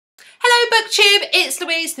BookTube, it's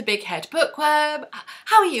Louise, the big head bookworm.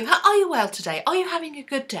 How are you? Are you well today? Are you having a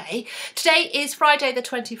good day? Today is Friday the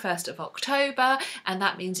 21st of October and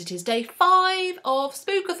that means it is day 5 of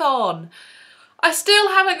Spookathon. I still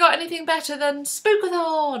haven't got anything better than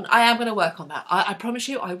Spookathon. I am going to work on that. I promise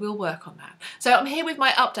you I will work on that. So I'm here with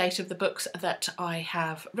my update of the books that I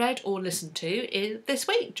have read or listened to this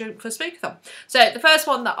week for Spookathon. So the first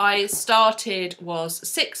one that I started was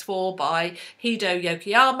 6-4 by Hido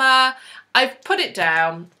Yokiyama. I've put it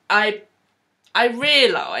down. I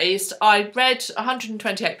realised I read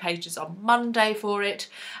 128 pages on Monday for it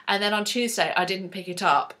and then on Tuesday I didn't pick it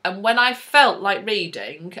up, and when I felt like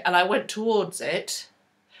reading and I went towards it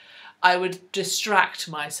I would distract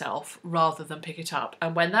myself rather than pick it up,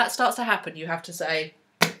 and when that starts to happen you have to say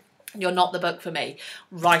you're not the book for me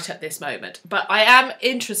right at this moment. But I am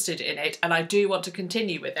interested in it and I do want to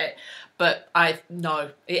continue with it, but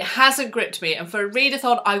no, it hasn't gripped me, and for a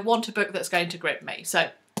readathon I want a book that's going to grip me.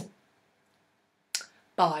 So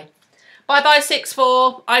bye. Bye-bye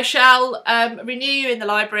 6-4. I shall renew you in the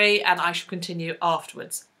library and I shall continue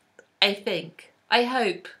afterwards. I think. I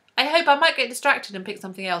hope. I might get distracted and pick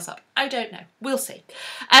something else up. I don't know. We'll see.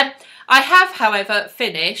 I have, however,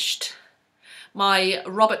 finished my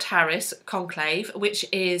Robert Harris Conclave, which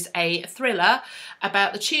is a thriller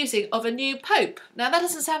about the choosing of a new pope. Now that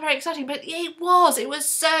doesn't sound very exciting, but it was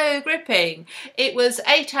so gripping. It was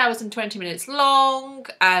 8 hours and 20 minutes long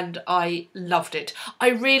and I loved it. I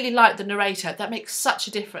really liked the narrator. That makes such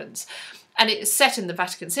a difference. And it's set in the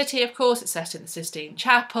Vatican City, of course. It's set in the Sistine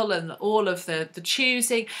Chapel and all of the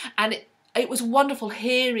choosing, and it was wonderful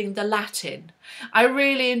hearing the Latin. I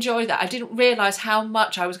really enjoyed that. I didn't realise how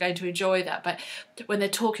much I was going to enjoy that, but when they're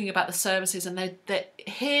talking about the services and they're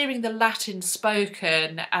hearing the Latin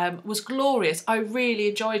spoken was glorious. I really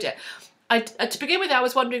enjoyed it. To begin with, I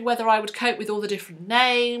was wondering whether I would cope with all the different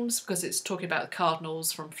names, because it's talking about the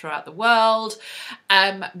cardinals from throughout the world.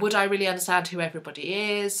 Would I really understand who everybody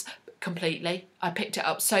is? Completely. I picked it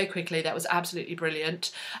up so quickly. That was absolutely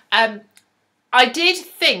brilliant. I did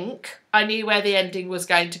think I knew where the ending was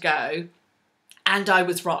going to go, and I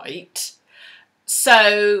was right.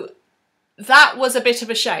 So that was a bit of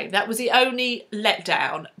a shame. That was the only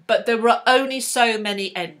letdown, but there were only so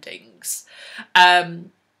many endings.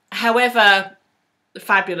 However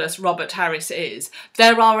fabulous Robert Harris is,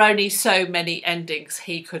 there are only so many endings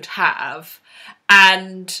he could have,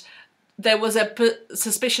 and there was a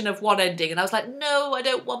suspicion of one ending and I was like, no, I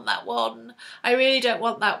don't want that one. I really don't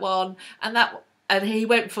want that one. And he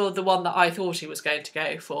went for the one that I thought he was going to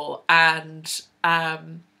go for, and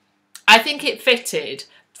I think it fitted.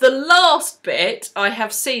 The last bit, I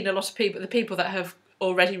have seen a lot of people, the people that have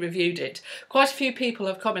already reviewed it, quite a few people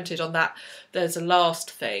have commented on that. There's a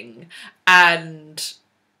last thing and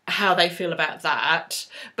how they feel about that.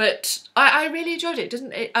 But I really enjoyed it,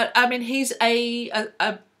 didn't it? I mean, he's a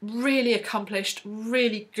really accomplished,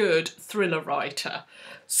 really good thriller writer.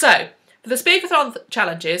 So, for the Spookathon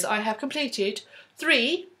challenges, I have completed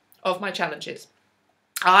 3 of my challenges.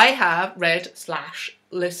 I have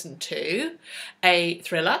read/listened to a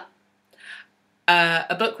thriller,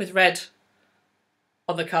 a book with red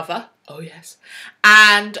on the cover, oh yes,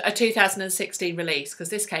 and a 2016 release, because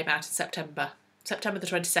this came out in September the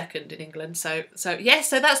 22nd in England. So yes,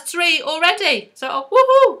 so that's 3 already. So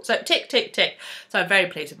woohoo! So tick, tick, tick. So I'm very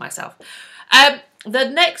pleased with myself. The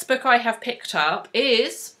next book I have picked up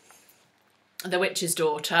is The Witch's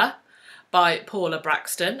Daughter by Paula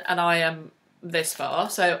Braxton, and I am this far.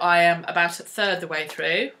 So I am about a third the way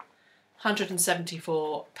through,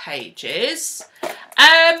 174 pages. It's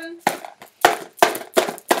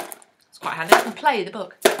quite handy. I can play the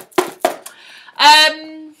book.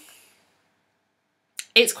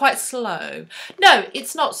 It's quite slow. No,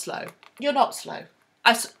 it's not slow. You're not slow.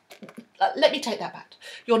 Let me take that back.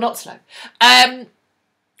 You're not slow.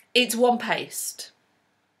 It's one-paced.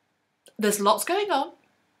 There's lots going on.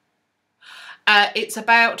 It's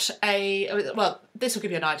about well, this will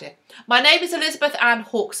give you an idea. My name is Elizabeth Ann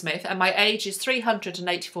Hawksmith and my age is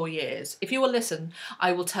 384 years. If you will listen,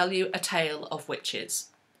 I will tell you a tale of witches.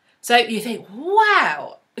 So you think,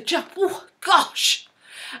 wow, gosh.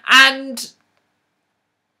 And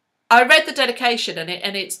I read the dedication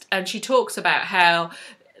and she talks about how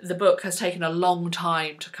the book has taken a long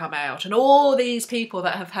time to come out and all these people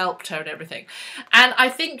that have helped her and everything. And I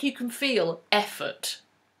think you can feel effort.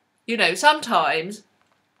 You know, sometimes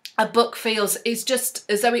a book feels is just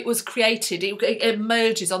as though it was created. It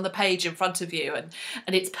emerges on the page in front of you, and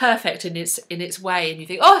it's perfect in its way, and you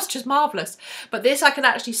think, oh, it's just marvellous. But this, I can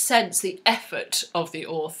actually sense the effort of the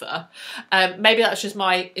author. Maybe that's just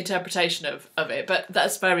my interpretation of it, but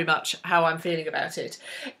that's very much how I'm feeling about it.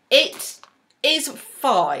 It is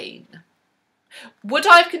fine. Would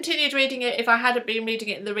I have continued reading it if I hadn't been reading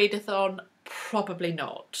it in the readathon? Probably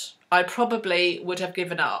not. I probably would have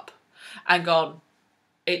given up and gone,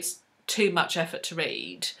 it's too much effort to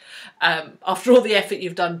read. After all the effort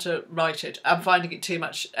you've done to write it, I'm finding it too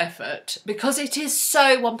much effort because it is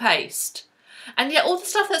so one-paced. And yet all the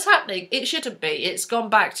stuff that's happening, it shouldn't be. It's gone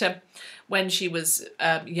back to when she was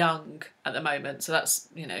young at the moment. So that's,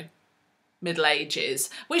 you know, Middle Ages,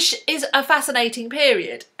 which is a fascinating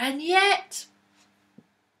period. And yet,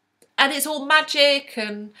 and it's all magic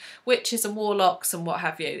and witches and warlocks and what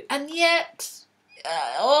have you. And yet,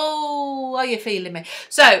 oh, are you feeling me?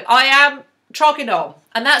 So I am trogging on,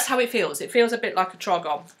 and that's how it feels. It feels a bit like a trog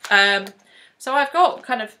on. So I've got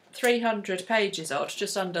kind of 300 pages odd,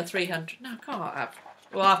 just under 300. No, I can't have.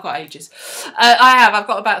 Well, I've got ages. I've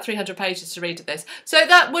got about 300 pages to read of this. So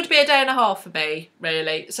that would be a day and a half for me,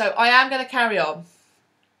 really. So I am going to carry on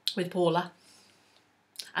with Paula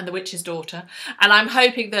and the Witch's Daughter, and I'm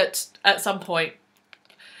hoping that at some point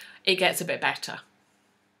it gets a bit better.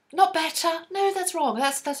 Not better. No, that's wrong.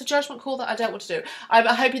 That's a judgment call that I don't want to do. I'm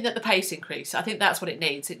hoping that the pace increase. I think that's what it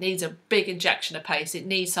needs. It needs a big injection of pace. It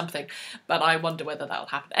needs something, but I wonder whether that'll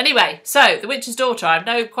happen. Anyway, so The Witch's Daughter. I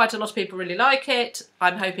know quite a lot of people really like it.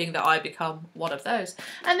 I'm hoping that I become one of those.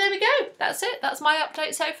 And there we go. That's it. That's my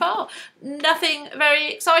update so far. Nothing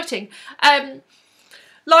very exciting.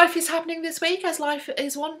 Life is happening this week, as life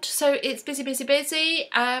is wont, so it's busy, busy, busy.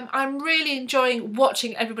 I'm really enjoying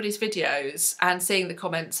watching everybody's videos and seeing the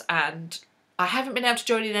comments, and I haven't been able to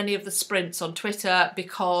join in any of the sprints on Twitter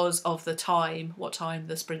because of the time, what time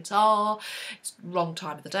the sprints are. It's the wrong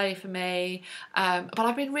time of the day for me. But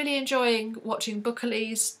I've been really enjoying watching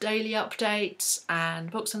Bookerly's daily updates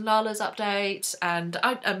and Books and Lala's updates, and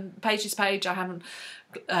Paige's page. I haven't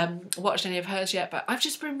watched any of hers yet, but I've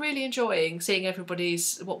just been really enjoying seeing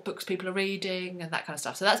what books people are reading and that kind of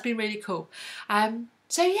stuff. So that's been really cool.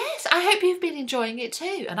 So yes, I hope you've been enjoying it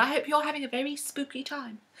too, and I hope you're having a very spooky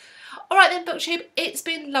time. All right then, BookTube, it's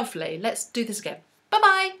been lovely. Let's do this again. Bye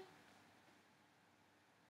bye.